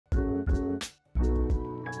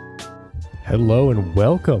Hello and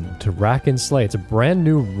welcome to Rack and Slay. It's a brand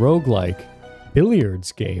new roguelike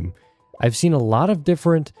billiards game. I've seen a lot of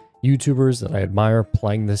different YouTubers that I admire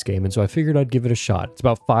playing this game, and so I figured I'd give it a shot. It's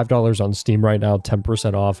about $5 on Steam right now,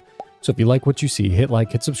 10% off. So if you like what you see, hit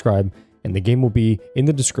like, hit subscribe, and the game will be in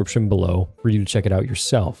the description below for you to check it out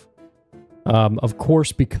yourself. Of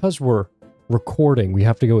course, because we're recording, we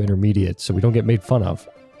have to go intermediate so we don't get made fun of.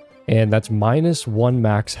 And that's -1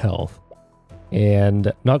 max health.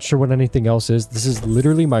 And not sure what anything else is. This is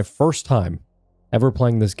literally my first time ever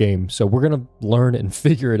playing this game, so we're gonna learn and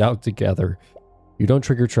figure it out together. You don't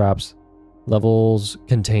trigger traps. Levels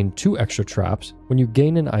contain 2 extra traps. When you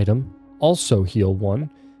gain an item, also heal 1,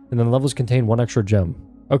 and then levels contain 1 extra gem.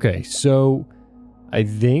 Okay, so I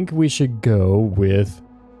think we should go with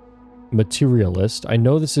Materialist. I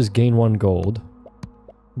know this is gain 1 gold,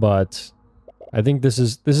 but I think this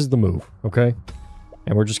is the move, okay?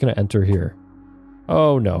 And we're just gonna enter here.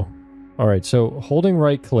 Oh no. Alright, so holding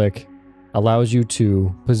right click allows you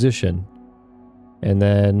to position, and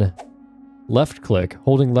then left click,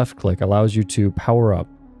 holding left click allows you to power up.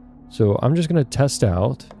 So I'm just going to test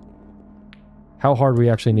out how hard we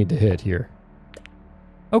actually need to hit here.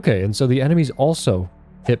 Okay, and so the enemies also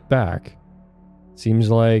hit back. Seems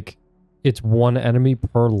like it's 1 enemy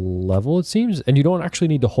per level, it seems, and you don't actually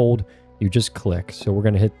need to hold, you just click. So we're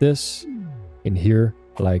going to hit this in here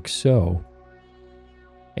like so.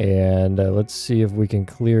 And let's see if we can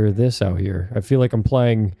clear this out here. I feel like I'm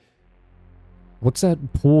playing... What's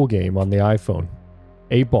that pool game on the iPhone?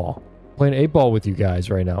 8-ball. Playing 8-ball with you guys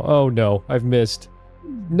right now. Oh no, I've missed.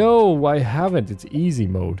 No, I haven't. It's easy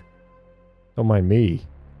mode. Don't mind me.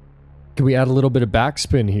 Can we add a little bit of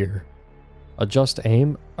backspin here? Adjust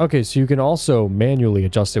aim. Okay, so you can also manually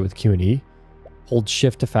adjust it with Q and E. Hold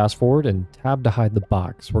shift to fast forward and tab to hide the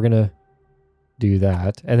box. We're gonna do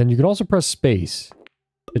that. And then you can also press space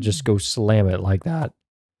to just go slam it like that.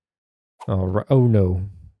 Oh, right. Oh no.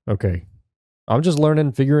 Okay. I'm just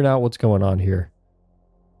learning, figuring out what's going on here.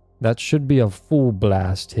 That should be a full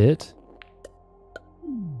blast hit.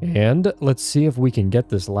 And let's see if we can get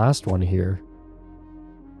this last one here.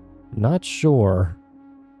 Not sure.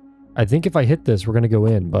 I think if I hit this, we're going to go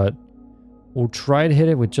in, but we'll try to hit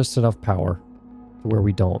it with just enough power to where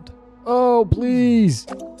we don't. Oh, please.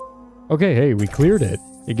 Okay, hey, we cleared it.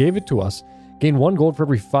 It gave it to us. Gain 1 gold for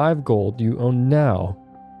every 5 gold you own now,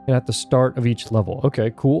 and at the start of each level.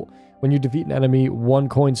 Okay, cool. When you defeat an enemy, 1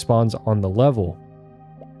 coin spawns on the level.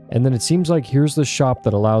 And then it seems like here's the shop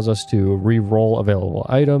that allows us to re-roll available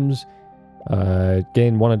items,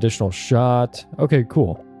 gain 1 additional shot. Okay,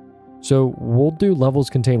 cool. So we'll do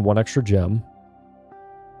levels contain 1 extra gem,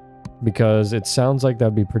 because it sounds like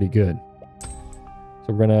that'd be pretty good.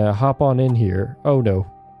 So we're gonna hop on in here. Oh no,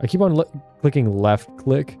 I keep on clicking left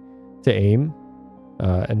click to aim,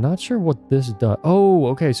 and not sure what this does. Oh,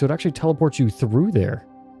 okay, so it actually teleports you through there.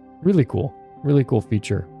 Really cool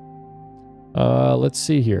feature. Let's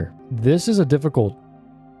see here. This is a difficult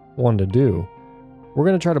one to do. We're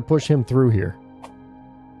gonna try to push him through here,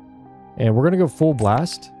 and we're gonna go full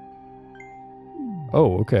blast.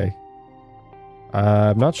 Oh, okay.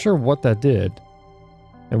 I'm not sure what that did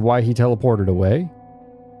and why he teleported away,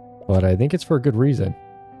 but I think it's for a good reason.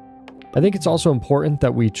 I think it's also important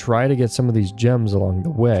that we try to get some of these gems along the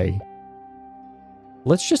way.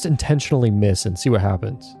 Let's just intentionally miss and see what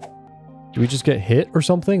happens. Do we just get hit or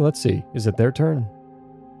something? Let's see. Is it their turn?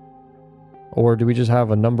 Or do we just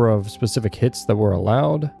have a number of specific hits that we're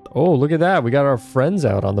allowed? Oh, look at that. We got our friends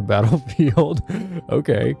out on the battlefield.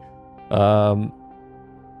 Okay.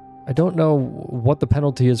 I don't know what the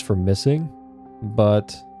penalty is for missing,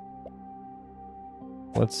 but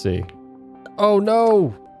let's see. Oh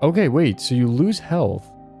no! Okay, wait, so you lose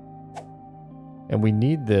health, and we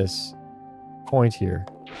need this point here.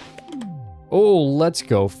 Oh, let's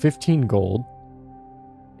go. 15 gold.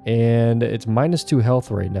 And it's -2 health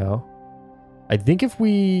right now. I think if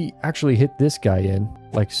we actually hit this guy in,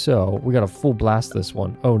 like so, we gotta full blast this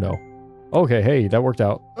one. Oh no. Okay, hey, that worked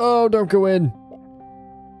out. Oh, don't go in!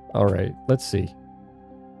 Alright, let's see.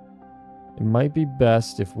 It might be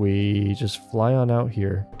best if we just fly on out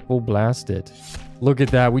here. Full blast it. Look at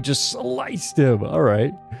that, we just sliced him.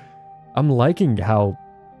 Alright. I'm liking how...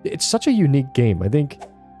 It's such a unique game. I think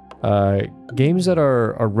games that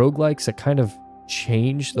are roguelikes that kind of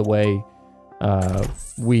change the way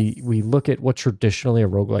we look at what traditionally a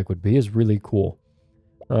roguelike would be is really cool.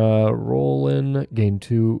 Roll in, gain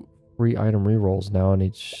 2 free item rerolls now on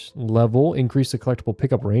each level. Increase the collectible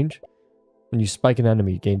pickup range. When you spike an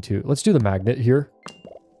enemy, gain 2. Let's do the magnet here.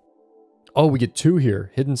 Oh, we get 2 here.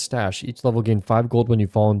 Hidden stash. Each level gain 5 gold when you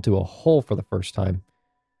fall into a hole for the first time.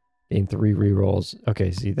 Gain 3 rerolls.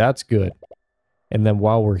 Okay, see, that's good. And then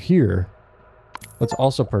while we're here, let's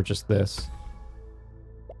also purchase this.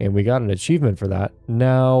 And we got an achievement for that.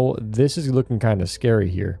 Now, this is looking kind of scary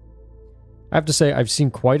here. I have to say, I've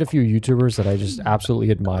seen quite a few YouTubers that I just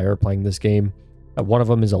absolutely admire playing this game. One of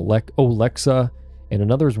them is Alexa, and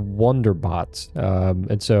another is Wonderbot.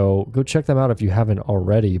 And so go check them out if you haven't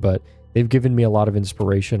already, but they've given me a lot of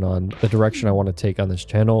inspiration on the direction I want to take on this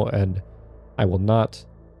channel, and I will not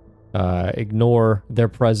ignore their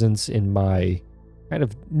presence in my kind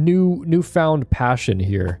of newfound passion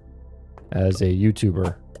here as a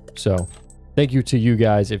YouTuber. So thank you to you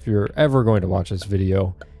guys if you're ever going to watch this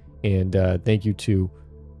video, and thank you to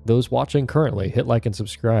those watching currently. Hit like and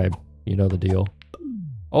subscribe. You know the deal.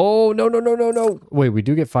 Oh, no, no, no, no, no. Wait, we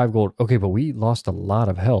do get 5 gold. Okay, but we lost a lot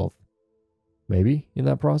of health. Maybe in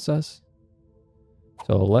that process.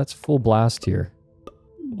 So let's full blast here.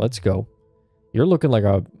 Let's go. You're looking like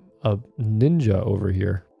a ninja over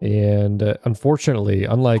here. And unfortunately,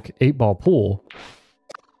 unlike 8-ball pool,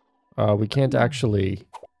 we can't actually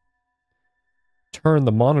turn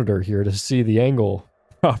the monitor here to see the angle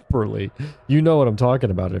properly. You know what I'm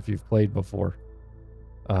talking about if you've played before.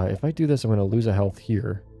 If I do this, I'm going to lose a health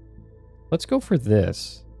here. Let's go for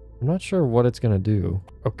this. I'm not sure what it's going to do.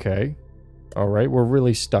 Okay. All right, we're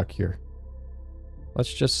really stuck here.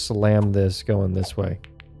 Let's just slam this going this way.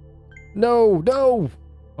 No, no!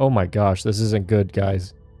 Oh my gosh, this isn't good,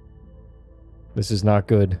 guys. This is not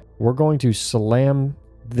good. We're going to slam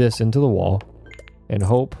this into the wall and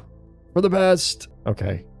hope for the best.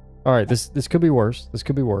 Okay. All right, this could be worse. This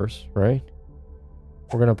could be worse, right?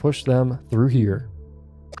 We're going to push them through here.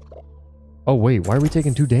 Oh, wait, why are we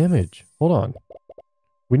taking 2 damage? Hold on.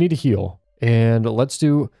 We need to heal. And let's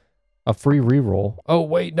do a free reroll. Oh,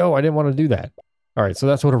 wait, no, I didn't want to do that. All right, so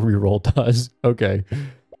that's what a reroll does. Okay.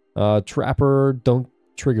 Trapper, don't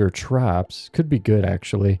trigger traps. Could be good,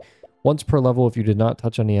 actually. Once per level, if you did not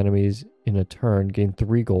touch any enemies in a turn, gain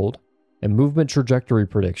 3 gold. And movement trajectory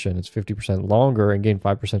prediction is 50% longer and gain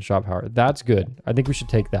 5% shot power. That's good. I think we should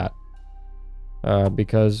take that.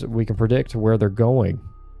 Because we can predict where they're going.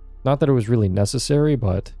 Not that it was really necessary,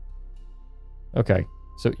 but... Okay,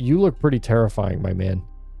 so you look pretty terrifying, my man.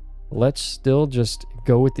 Let's still just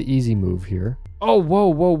go with the easy move here. Oh, whoa,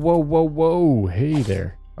 whoa, whoa, whoa, whoa. Hey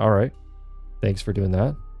there. All right. Thanks for doing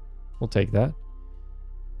that. We'll take that.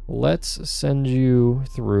 Let's send you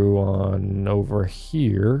through on over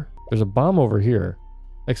here. There's a bomb over here.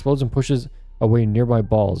 Explodes and pushes away nearby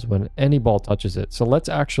balls when any ball touches it. So let's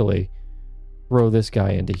actually throw this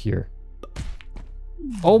guy into here.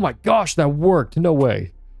 Oh my gosh, that worked. No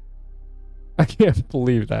way. I can't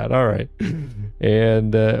believe that. All right.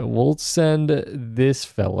 And we'll send this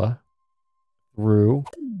fella through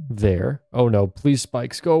there. Oh no, please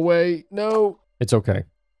spikes, go away. No. It's okay.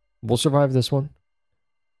 We'll survive this one.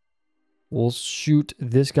 We'll shoot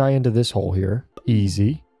this guy into this hole here.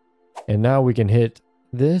 Easy. And now we can hit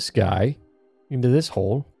this guy into this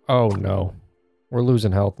hole. Oh no. We're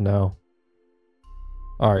losing health now.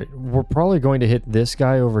 Alright, we're probably going to hit this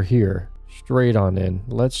guy over here. Straight on in.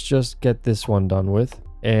 Let's just get this one done with.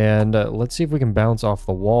 And let's see if we can bounce off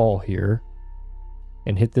the wall here.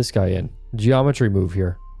 And hit this guy in. Geometry move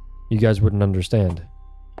here. You guys wouldn't understand.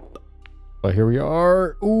 But here we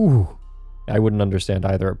are. Ooh. I wouldn't understand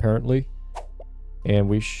either, apparently. And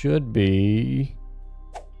we should be...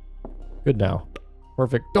 good now.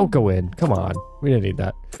 Perfect. Don't go in. Come on. We didn't need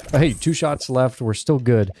that. But hey, 2 shots left. We're still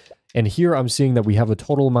good. And here I'm seeing that we have a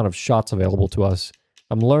total amount of shots available to us.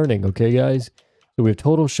 I'm learning, okay, guys? So we have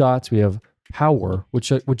total shots. We have power,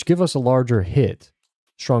 which give us a larger hit,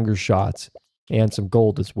 stronger shots, and some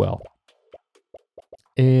gold as well.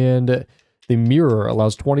 And the mirror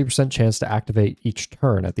allows 20% chance to activate each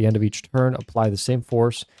turn. At the end of each turn, apply the same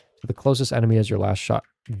force to the closest enemy as your last shot.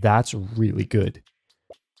 That's really good.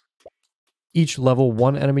 Each level,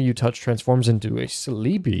 1 enemy you touch transforms into a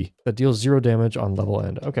sleepy that deals 0 damage on level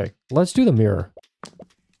end. Okay, let's do the mirror.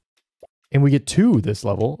 And we get 2 this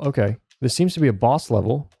level. Okay, this seems to be a boss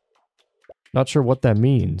level. Not sure what that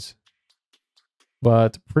means,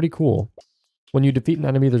 but pretty cool. When you defeat an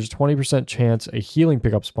enemy, there's a 20% chance a healing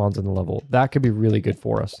pickup spawns in the level. That could be really good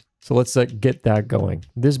for us. So let's get that going.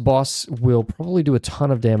 This boss will probably do a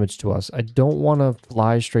ton of damage to us. I don't want to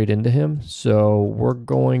fly straight into him, so we're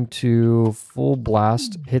going to full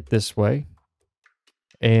blast hit this way.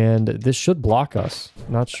 And this should block us.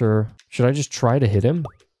 Not sure. Should I just try to hit him?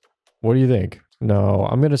 What do you think? No,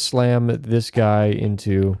 I'm going to slam this guy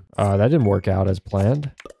into... that didn't work out as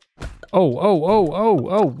planned. Oh, oh, oh, oh,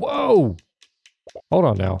 oh, whoa! Hold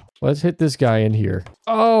on now. Let's hit this guy in here.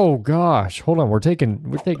 Oh gosh, hold on. We're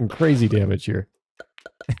taking crazy damage here.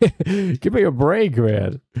 Give me a break,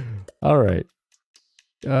 man. All right.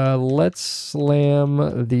 Let's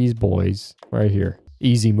slam these boys right here.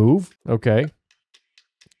 Easy move. Okay.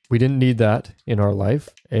 We didn't need that in our life.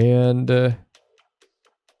 And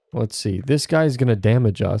let's see. This guy's going to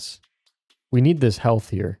damage us. We need this health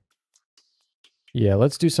here. Yeah,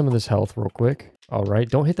 let's do some of this health real quick. All right.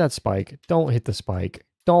 Don't hit that spike. Don't hit the spike.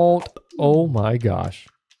 Don't. Oh my gosh.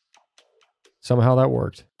 Somehow that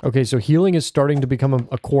worked. Okay, so healing is starting to become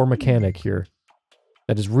a core mechanic here.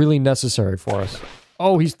 That is really necessary for us.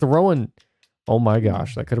 Oh, he's throwing... Oh my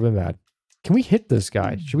gosh, that could have been bad. Can we hit this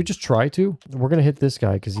guy? Should we just try to? We're going to hit this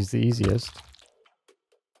guy because he's the easiest.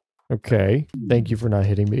 Okay, thank you for not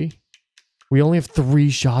hitting me. We only have 3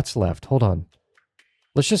 shots left. Hold on.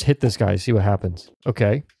 Let's just hit this guy, see what happens.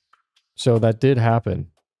 Okay, so that did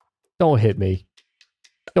happen. Don't hit me.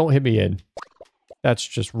 Don't hit me in. That's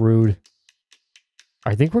just rude.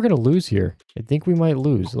 I think we're going to lose here. I think we might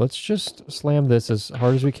lose. Let's just slam this as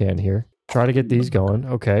hard as we can here. Try to get these going.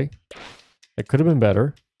 Okay. It could have been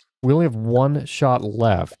better. We only have 1 shot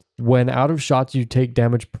left. When out of shots, you take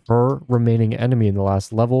damage per remaining enemy in the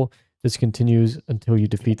last level. This continues until you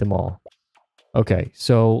defeat them all. Okay,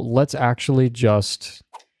 so let's actually just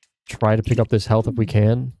try to pick up this health if we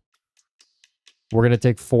can. We're going to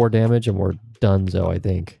take 4 damage and we're donezo, I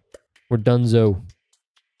think. We're donezo.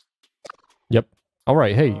 Yep. All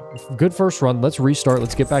right, hey, good first run. Let's restart.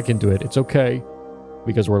 Let's get back into it. It's okay,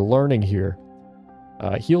 because we're learning here.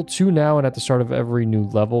 Heal 2 now and at the start of every new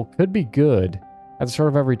level. Could be good. At the start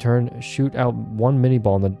of every turn, shoot out 1 mini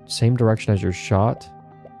ball in the same direction as your shot.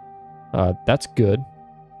 That's good.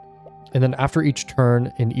 And then after each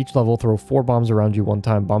turn, in each level, throw 4 bombs around you 1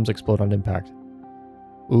 time. Bombs explode on impact.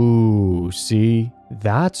 Ooh, see?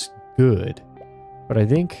 That's good. But I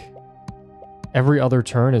think... every other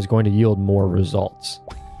turn is going to yield more results.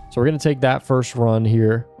 So we're going to take that first run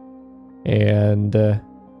here and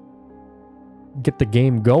get the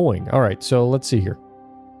game going. All right, so let's see here.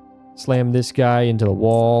 Slam this guy into the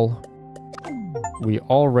wall. We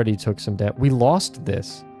already took some damage. We lost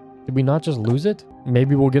this. Did we not just lose it?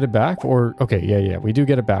 Maybe we'll get it back or... okay, yeah, we do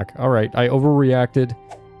get it back. All right, I overreacted.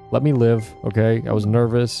 Let me live, okay? I was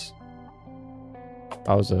nervous.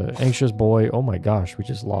 I was an anxious boy. Oh my gosh, we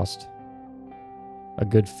just lost a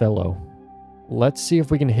good fellow. Let's see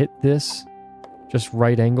if we can hit this. Just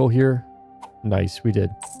right angle here. Nice, we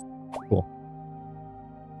did. Cool.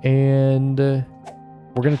 And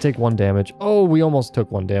we're going to take 1 damage. Oh, we almost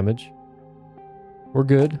took 1 damage. We're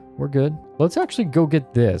good. We're good. Let's actually go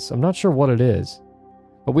get this. I'm not sure what it is,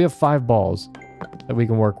 but we have 5 balls that we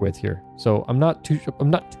can work with here. So I'm not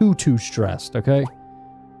too stressed, okay?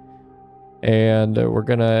 And we're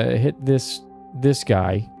going to hit this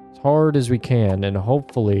guy hard as we can, and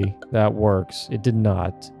hopefully that works. It did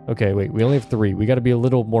not. Okay, wait, we only have 3. We got to be a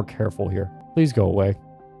little more careful here. Please go away.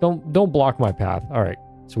 Don't block my path. All right,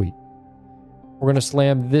 sweet. We're going to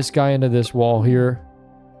slam this guy into this wall here,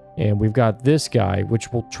 and we've got this guy,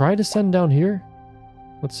 which we'll try to send down here.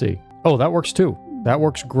 Let's see. Oh, that works too. That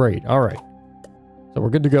works great. All right. So we're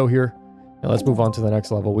good to go here. Now let's move on to the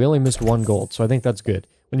next level. We only missed 1 gold, so I think that's good.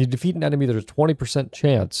 When you defeat an enemy, there's a 20%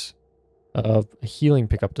 chance of a healing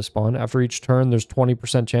pickup to spawn. After each turn, there's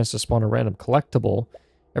 20% chance to spawn a random collectible.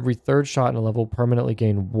 Every 3rd shot in a level permanently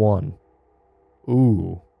gain 1.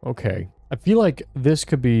 Ooh, okay. I feel like this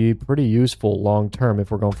could be pretty useful long term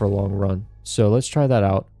if we're going for a long run. So let's try that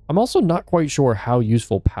out. I'm also not quite sure how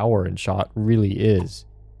useful power in shot really is.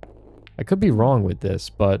 I could be wrong with this,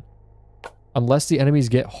 but unless the enemies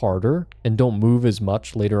get harder and don't move as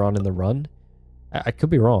much later on in the run, I could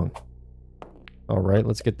be wrong. All right,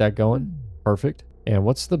 let's get that going. Perfect. And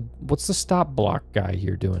what's the stop block guy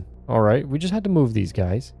here doing? All right, we just had to move these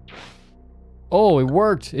guys. Oh, it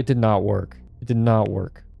worked. It did not work. It did not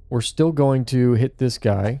work. We're still going to hit this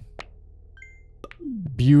guy.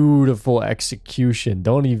 Beautiful execution.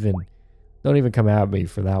 Don't even come at me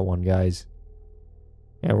for that one, guys.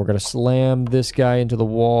 And we're going to slam this guy into the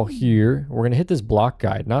wall here. We're going to hit this block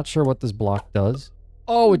guy. Not sure what this block does.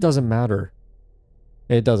 Oh, it doesn't matter.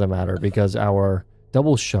 It doesn't matter because our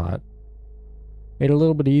double shot made it a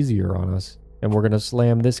little bit easier on us. And we're going to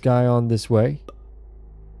slam this guy on this way.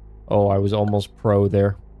 Oh, I was almost pro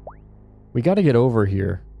there. We got to get over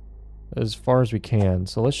here as far as we can.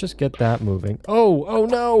 So let's just get that moving. Oh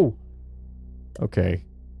no! Okay.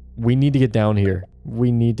 We need to get down here.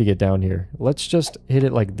 We need to get down here. Let's just hit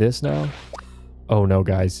it like this now. Oh no,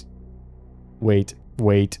 guys. Wait.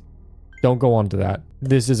 Don't go on to that.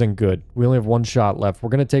 This isn't good. We only have 1 shot left. We're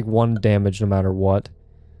going to take 1 damage no matter what.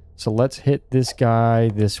 So let's hit this guy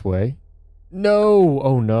this way. No!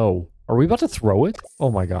 Oh no. Are we about to throw it?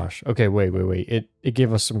 Oh my gosh. Okay, wait. It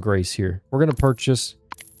gave us some grace here. We're going to purchase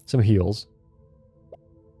some heals.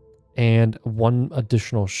 and one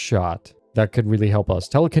additional shot. That could really help us.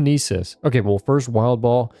 Telekinesis. Okay, well, first wild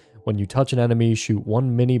ball. When you touch an enemy, shoot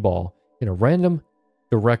one mini ball in a random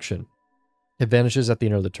direction. It vanishes at the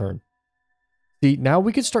end of the turn. See, now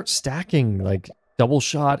we could start stacking like double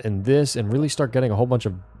shot and this and really start getting a whole bunch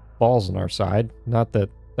of balls on our side. Not that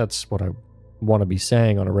that's what I want to be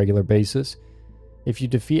saying on a regular basis. If you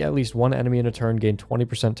defeat at least one enemy in a turn, gain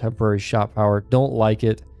 20% temporary shot power. Don't like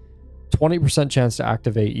it. 20% chance to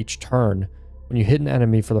activate each turn. When you hit an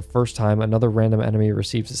enemy for the first time, another random enemy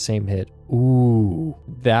receives the same hit. Ooh,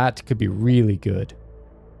 that could be really good.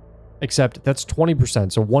 Except that's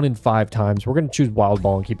 20%, so 1 in 5 times. We're going to choose Wild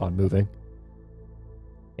Ball and keep on moving.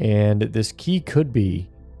 And this key could be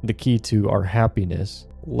the key to our happiness.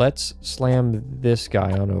 Let's slam this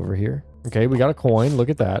guy on over here. Okay, we got a coin. Look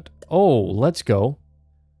at that. Oh, let's go.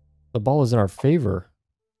 The ball is in our favor.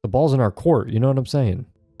 The ball's in our court. You know what I'm saying?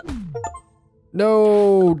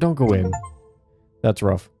 No, don't go in. That's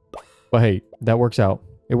rough. But hey, that works out.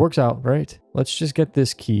 It works out, right? Let's just get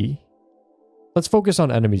this key. Let's focus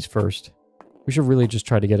on enemies first. We should really just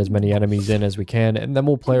try to get as many enemies in as we can, and then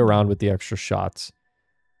we'll play around with the extra shots.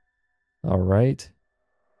 All right.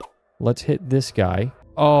 Let's hit this guy.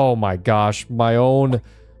 Oh my gosh, my own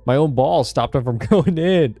ball stopped him from going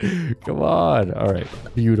in. Come on. All right,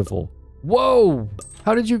 beautiful. Whoa!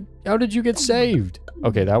 How did you get saved?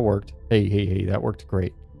 Okay, that worked. Hey, that worked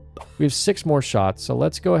great. We have 6 more shots, so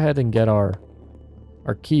let's go ahead and get our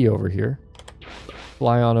key over here.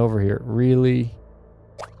 Fly on over here. Really?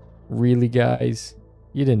 Really, guys?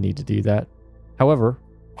 You didn't need to do that. However,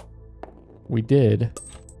 we did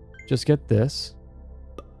just get this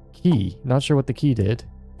key. Not sure what the key did.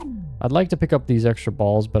 I'd like to pick up these extra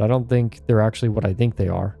balls, but I don't think they're actually what I think they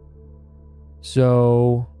are.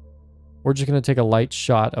 So we're just going to take a light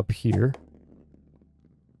shot up here.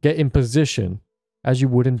 Get in position, as you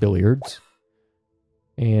would in billiards.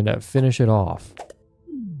 And finish it off.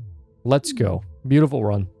 Let's go. Beautiful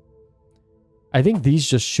run. I think these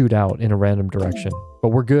just shoot out in a random direction. But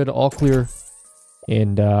we're good, all clear.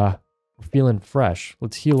 And we're feeling fresh.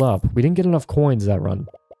 Let's heal up. We didn't get enough coins that run.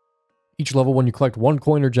 Each level, when you collect 1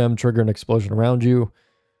 coin or gem, trigger an explosion around you.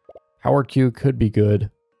 Power Q could be good.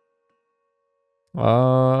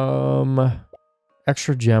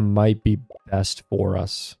 Extra gem might be best for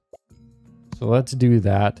us. So let's do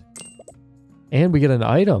that. And we get an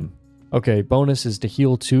item. Okay, bonus is to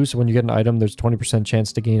heal 2. So when you get an item, there's 20%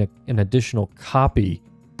 chance to gain an additional copy.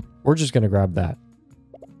 We're just going to grab that.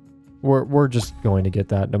 We're just going to get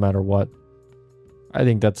that no matter what. I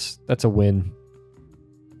think that's a win.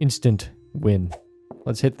 Instant win.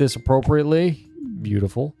 Let's hit this appropriately.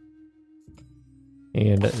 Beautiful.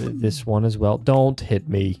 And this one as well. Don't hit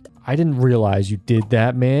me. I didn't realize you did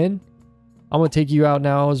that, man. I'm going to take you out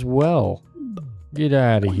now as well. Get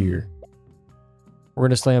out of here. We're going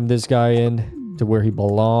to slam this guy in to where he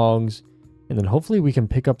belongs. And then hopefully we can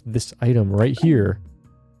pick up this item right here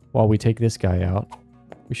while we take this guy out.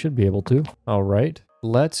 We should be able to. All right.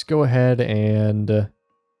 Let's go ahead and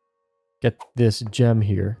get this gem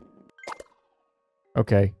here.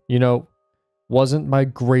 Okay. You know, wasn't my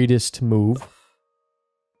greatest move,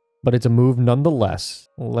 but it's a move nonetheless.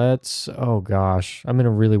 Let's... Oh gosh. I'm in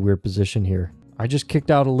a really weird position here. I just kicked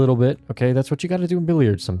out a little bit. Okay, that's what you got to do in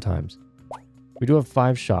billiards sometimes. We do have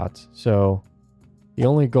 5 shots, so the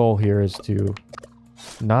only goal here is to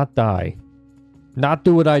not die. Not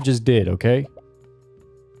do what I just did, okay?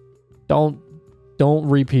 Don't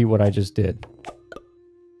repeat what I just did.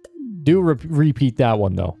 Do repeat that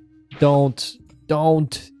one, though. Don't.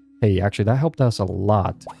 Hey, actually, that helped us a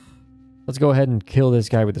lot. Let's go ahead and kill this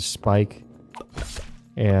guy with a spike.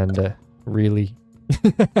 And really...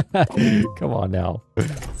 Come on now.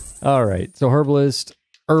 All right, so herbalist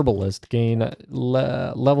gain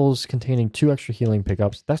levels containing 2 extra healing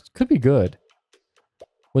pickups. That could be good.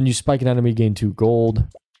 When you spike an enemy, gain 2 gold.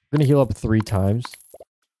 We're gonna heal up 3 times,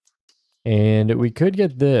 and we could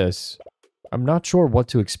get this. I'm not sure what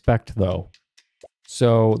to expect though.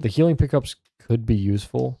 So the healing pickups could be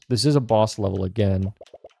useful. This is a boss level again.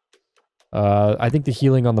 I think the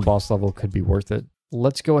healing on the boss level could be worth it.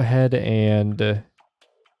 Let's go ahead and...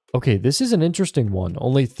 Okay, this is an interesting one.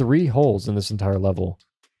 Only 3 holes in this entire level.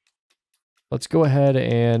 Let's go ahead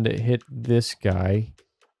and hit this guy.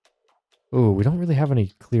 Ooh, we don't really have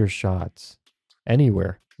any clear shots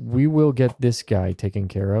anywhere. We will get this guy taken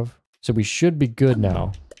care of. So we should be good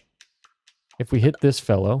now. If we hit this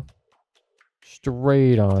fellow,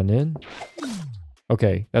 straight on in.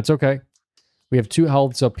 Okay, that's okay. We have 2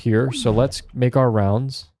 healths up here, so let's make our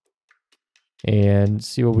rounds. And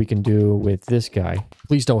see what we can do with this guy.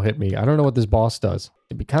 Please don't hit me. I don't know what this boss does.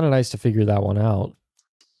 It'd be kind of nice to figure that one out.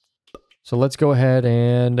 So let's go ahead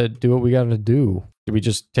and do what we gotta do. Did we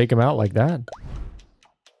just take him out like that?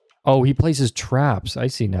 Oh, he places traps. I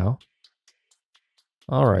see now.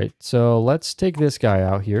 Alright, so let's take this guy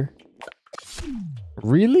out here.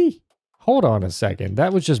 Really? Hold on a second.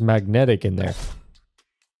 That was just magnetic in there.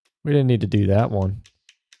 We didn't need to do that one.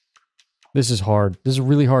 This is hard. This is a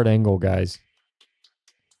really hard angle, guys.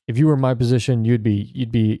 If you were in my position, you'd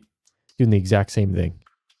be doing the exact same thing.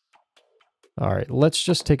 Alright, let's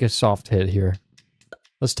just take a soft hit here.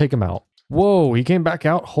 Let's take him out. Whoa, he came back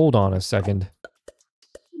out? Hold on a second.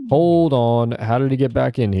 Hold on. How did he get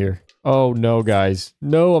back in here? Oh, no, guys.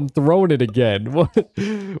 No, I'm throwing it again. What?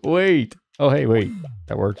 Wait. Oh, hey, wait.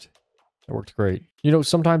 That worked. That worked great. You know,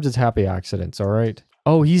 sometimes it's happy accidents, alright?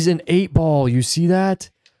 Oh, he's an 8-ball. You see that?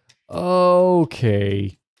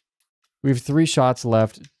 Okay. We have 3 shots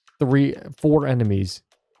left. 4 enemies.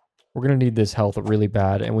 We're going to need this health really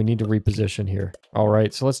bad, and we need to reposition here.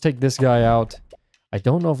 Alright, so let's take this guy out. I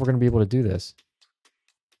don't know if we're going to be able to do this.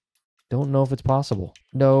 Don't know if it's possible.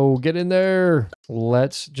 No, get in there.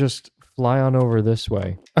 Let's just fly on over this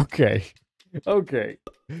way. Okay. Okay.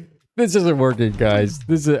 This isn't working, guys.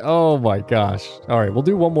 This is... Oh my gosh. Alright, we'll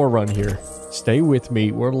do one more run here. Stay with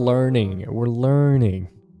me. We're learning. We're learning.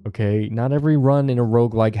 Okay? Not every run in a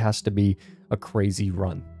roguelike has to be a crazy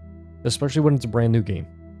run. Especially when it's a brand new game.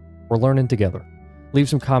 We're learning together. Leave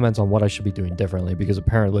some comments on what I should be doing differently, because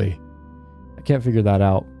apparently I can't figure that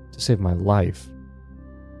out to save my life.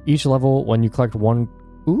 Each level, when you collect 1...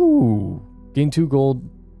 Ooh! Gain 2 gold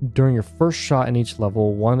during your first shot in each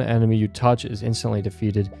level. 1 enemy you touch is instantly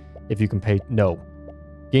defeated if you can pay... No.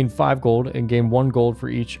 Gain 5 gold and gain 1 gold for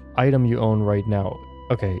each item you own right now.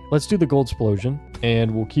 Okay, let's do the gold explosion, and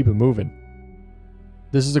we'll keep it moving.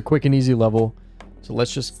 This is a quick and easy level, so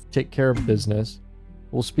let's just take care of business.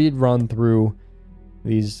 We'll speed run through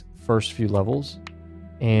these first few levels,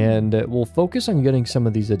 and we'll focus on getting some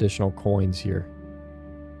of these additional coins here,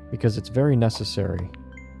 because it's very necessary.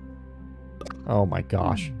 Oh my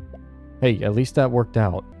gosh. Hey, at least that worked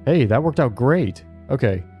out. Hey, that worked out great.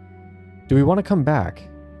 Okay. Do we want to come back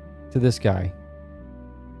to this guy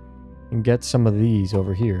and get some of these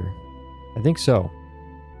over here? I think so.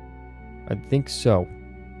 I think so.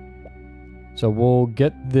 So we'll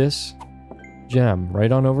get this gem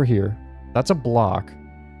right on over here. That's a block.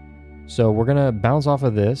 So we're gonna bounce off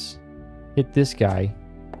of this, hit this guy,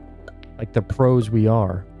 like the pros we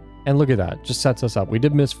are. And look at that, just sets us up. We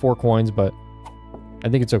did miss 4 coins, but I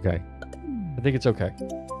think it's okay. I think it's okay.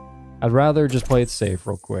 I'd rather just play it safe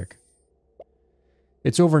real quick.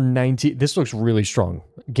 It's over 90. This looks really strong.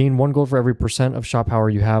 Gain 1 gold for every percent of shot power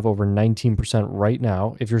you have, over 19% right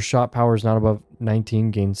now. If your shot power is not above 19,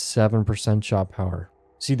 gain 7% shot power.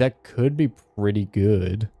 See, that could be pretty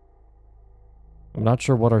good. I'm not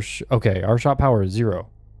sure what our... Okay, our shot power is 0.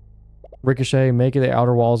 Ricochet, make the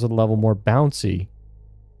outer walls of the level more bouncy.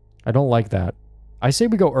 I don't like that. I say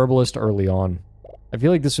we go Herbalist early on. I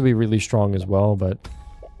feel like this would be really strong as well, but...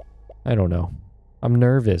 I don't know. I'm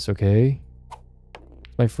nervous, okay?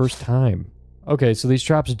 It's my first time. Okay, so these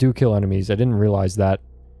traps do kill enemies. I didn't realize that.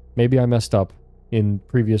 Maybe I messed up in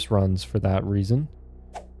previous runs for that reason.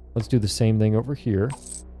 Let's do the same thing over here.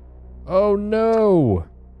 Oh no!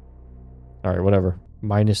 Alright, whatever.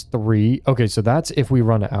 -3. Okay, so that's if we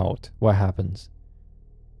run out. What happens?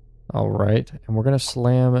 Alright, and we're gonna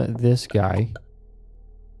slam this guy.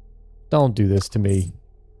 Don't do this to me.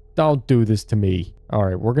 Don't do this to me.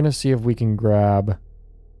 Alright, we're gonna see if we can grab...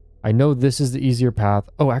 I know this is the easier path.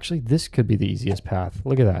 Oh, actually, this could be the easiest path.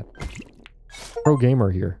 Look at that. Pro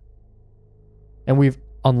gamer here. And we've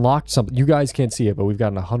unlocked something. You guys can't see it, but we've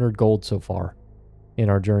gotten 100 gold so far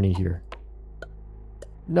in our journey here.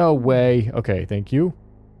 No way. Okay, thank you.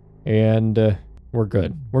 And we're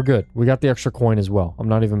good. We're good. We got the extra coin as well. I'm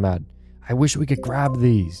not even mad. I wish we could grab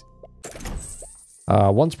these.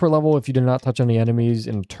 Once per level, if you do not touch any enemies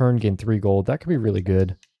in a turn, gain 3 gold. That could be really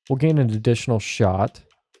good. We'll gain an additional shot.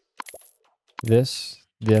 This.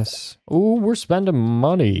 Ooh, we're spending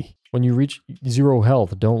money. When you reach 0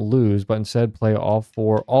 health, don't lose, but instead play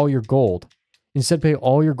all your gold. Instead, pay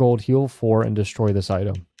all your gold, heal 4, and destroy this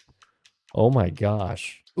item. Oh my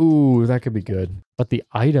gosh. Ooh, that could be good. But the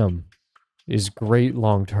item is great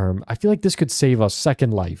long term. I feel like this could save us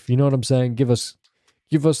second life. You know what I'm saying? Give us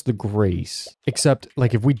the grace. Except,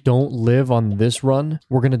 like, if we don't live on this run,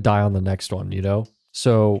 we're gonna die on the next one, you know?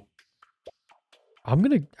 So... I'm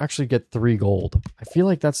gonna actually get 3 gold. I feel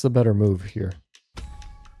like that's the better move here.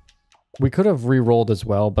 We could have re-rolled as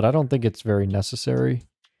well, but I don't think it's very necessary.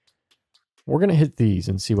 We're gonna hit these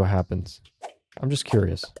and see what happens. I'm just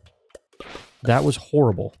curious. That was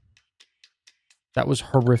horrible. That was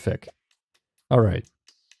horrific. Alright.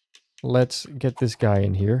 Let's get this guy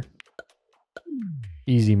in here.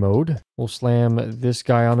 Easy mode. We'll slam this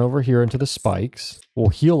guy on over here into the spikes. We'll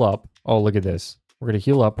heal up. Oh, look at this. We're going to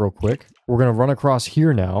heal up real quick. We're going to run across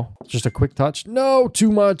here now. Just a quick touch. No,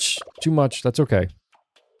 too much. Too much. That's okay.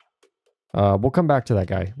 We'll come back to that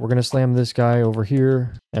guy. We're going to slam this guy over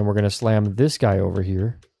here. And we're going to slam this guy over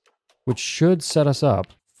here. Which should set us up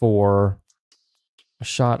for a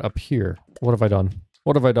shot up here. What have I done?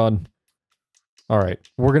 What have I done? All right.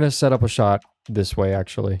 We're going to set up a shot this way,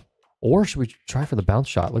 actually. Or should we try for the bounce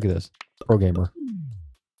shot? Look at this. Pro gamer.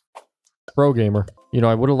 Pro gamer. You know,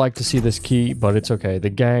 I would have liked to see this key, but it's okay. The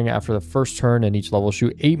gang, after the first turn in each level,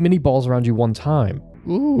 shoot 8 mini balls around you one time.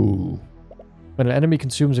 Ooh. When an enemy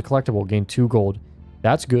consumes a collectible, gain 2 gold.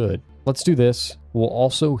 That's good. Let's do this. We'll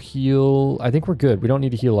also heal. I think we're good. We don't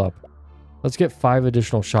need to heal up. Let's get 5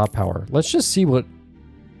 additional shot power. Let's just see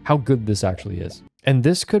how good this actually is. And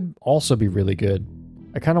this could also be really good.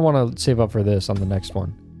 I kind of want to save up for this on the next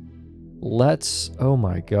one. Oh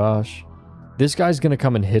my gosh. This guy's going to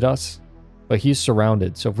come and hit us, but he's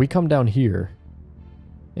surrounded. So if we come down here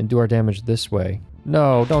and do our damage this way.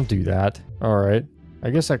 No, don't do that. All right.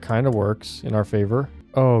 I guess that kind of works in our favor.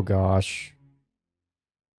 Oh gosh.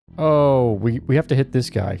 Oh, we have to hit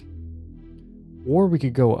this guy. Or we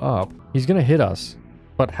could go up. He's going to hit us.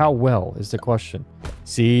 But how well is the question.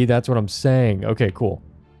 See, that's what I'm saying. Okay, cool.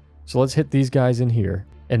 So let's hit these guys in here.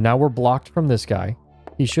 And now we're blocked from this guy.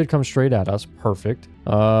 He should come straight at us. Perfect.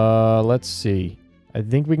 Let's see. I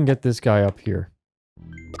think we can get this guy up here.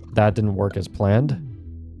 That didn't work as planned.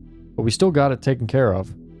 But we still got it taken care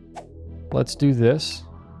of. Let's do this.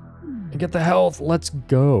 And get the health. Let's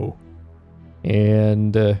go.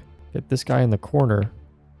 And get this guy in the corner.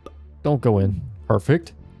 Don't go in.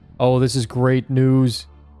 Perfect. Oh, this is great news.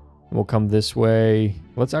 We'll come this way.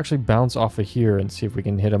 Let's actually bounce off of here and see if we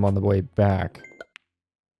can hit him on the way back.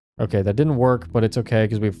 Okay, that didn't work, but it's okay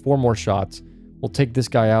because we have 4 more shots. We'll take this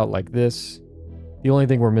guy out like this. The only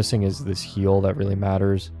thing we're missing is this heal that really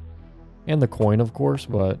matters. And the coin, of course,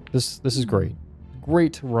 but this is great.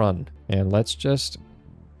 Great run. And let's just...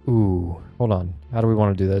 Ooh, hold on. How do we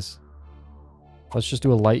want to do this? Let's just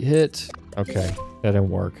do a light hit. Okay, that didn't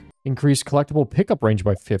work. Increase collectible pickup range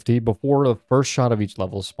by 50 before the first shot of each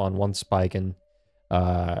level. Spawn 1 spike and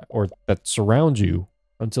or that surrounds you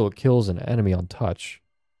until it kills an enemy on touch.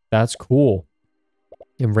 That's cool.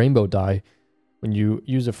 In Rainbow Die, when you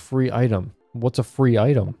use a free item. What's a free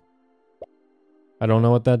item? I don't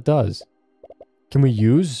know what that does. Can we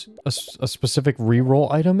use a specific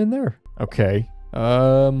reroll item in there? Okay.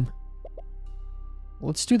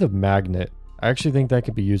 Let's do the magnet. I actually think that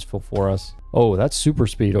could be useful for us. Oh, that's super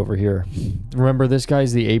speed over here. Remember, this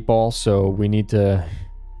guy's the 8-ball, so we need to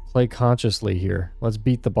play consciously here. Let's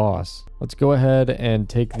beat the boss. Let's go ahead and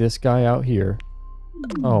take this guy out here.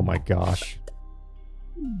 Oh my gosh.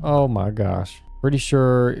 Oh my gosh. Pretty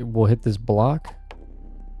sure we'll hit this block.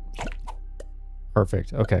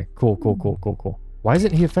 Perfect. Okay, cool. Why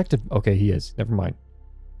isn't he affected? Okay, he is. Never mind.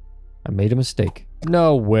 I made a mistake.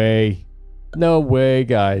 No way. No way,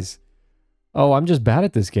 guys. Oh, I'm just bad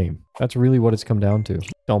at this game. That's really what it's come down to.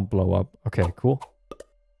 Don't blow up. Okay, cool.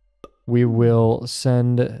 We will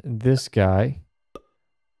send this guy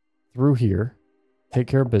through here. Take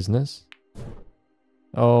care of business.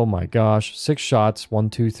 Oh my gosh. 6 shots. 1,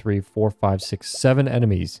 2, 3, 4, 5, 6, 7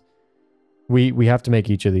 enemies. We have to make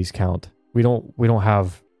each of these count. We don't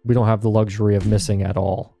have the luxury of missing at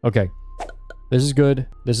all. Okay. This is good.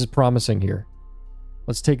 This is promising here.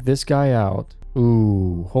 Let's take this guy out.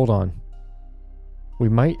 Ooh, hold on. We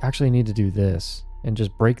might actually need to do this and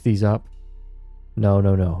just break these up. No.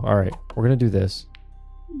 All right, we're going to do this.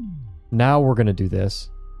 Now we're going to do this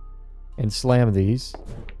and slam these.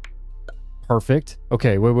 Perfect.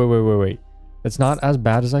 Okay, wait. It's not as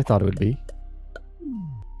bad as I thought it would be.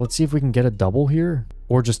 Let's see if we can get a double here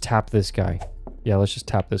or just tap this guy. Yeah, let's just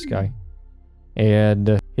tap this guy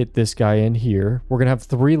and hit this guy in here. We're going to have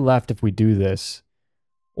 3 left if we do this.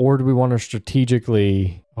 Or do we want to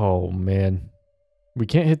strategically... Oh, man. We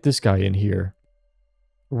can't hit this guy in here.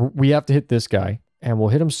 We have to hit this guy. And we'll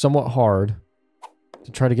hit him somewhat hard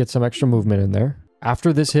to try to get some extra movement in there.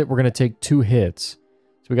 After this hit, we're going to take 2 hits.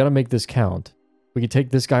 So we got to make this count. We can take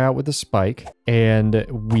this guy out with a spike. And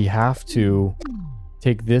we have to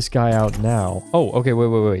take this guy out now. Oh, okay,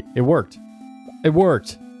 wait. It worked. It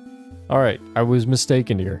worked. All right, I was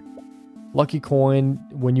mistaken here. Lucky coin.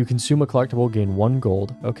 When you consume a collectible, gain 1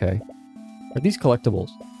 gold. Okay. Are these collectibles?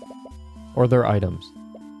 Or they're items?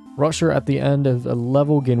 Rusher at the end of a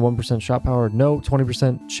level, gain 1% shot power. No,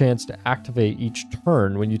 20% chance to activate each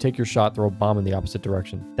turn. When you take your shot, throw a bomb in the opposite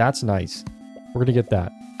direction. That's nice. We're going to get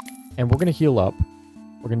that. And we're going to heal up.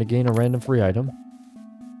 We're going to gain a random free item.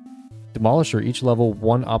 Demolisher. Each level,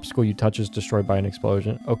 one obstacle you touch is destroyed by an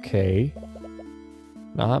explosion. Okay.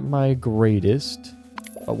 Not my greatest.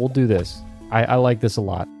 But we'll do this. I like this a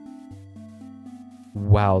lot.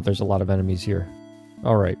 Wow, there's a lot of enemies here.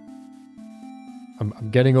 Alright. I'm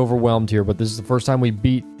getting overwhelmed here, but this is the first time we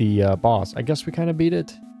beat the boss. I guess we kind of beat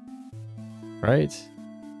it. Right?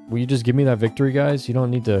 Will you just give me that victory, guys? You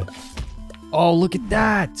don't need to... Oh, look at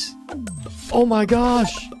that! Oh my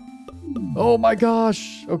gosh! Oh my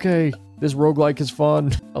gosh! Okay, this roguelike is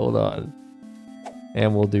fun. Hold on.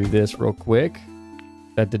 And we'll do this real quick.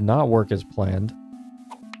 That did not work as planned.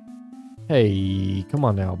 Hey, come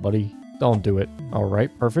on now, buddy. Don't do it.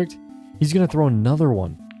 Alright, perfect. He's gonna throw another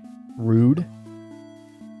one. Rude.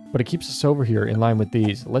 But it keeps us over here in line with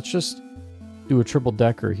these. Let's just do a triple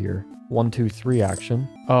decker here. 1, 2, 3 action.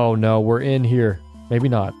 Oh no, we're in here. Maybe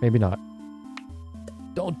not, maybe not.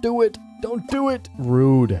 Don't do it! Don't do it!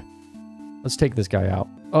 Rude. Let's take this guy out.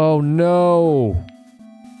 Oh no!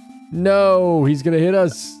 No! He's gonna hit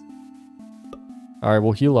us! Alright,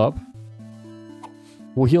 we'll heal up.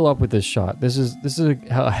 We'll heal up with this shot. This is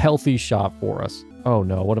a healthy shot for us. Oh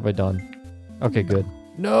no, what have I done? Okay, good.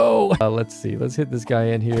 No! Let's see. Let's hit this guy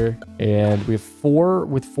in here. And we have 4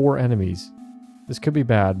 with 4 enemies. This could be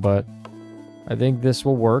bad, but I think this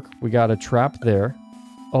will work. We got a trap there.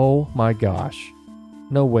 Oh my gosh.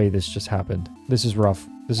 No way this just happened. This is rough.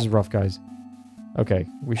 This is rough, guys. Okay,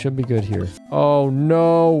 we should be good here. Oh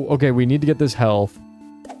no! Okay, we need to get this health.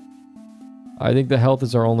 I think the health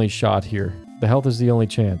is our only shot here. The health is the only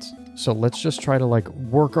chance. So let's just try to, like,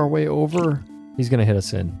 work our way over. He's gonna hit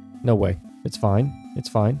us in. No way. It's fine. It's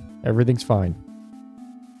fine. Everything's fine.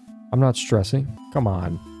 I'm not stressing. Come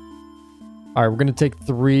on. Alright, we're gonna take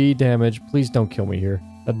 3 damage. Please don't kill me here.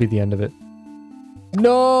 That'd be the end of it.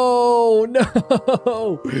 No!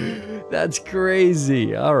 No! That's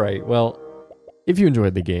crazy. Alright, well, if you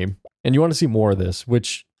enjoyed the game, and you want to see more of this,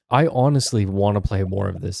 which I honestly want to play more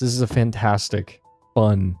of this. This is a fantastic,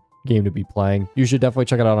 fun game to be playing. You should definitely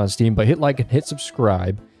check it out on Steam, but hit like and hit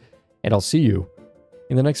subscribe, and I'll see you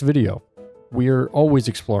in the next video. We're always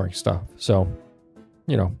exploring stuff, so,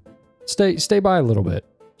 you know, stay by a little bit.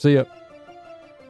 See ya.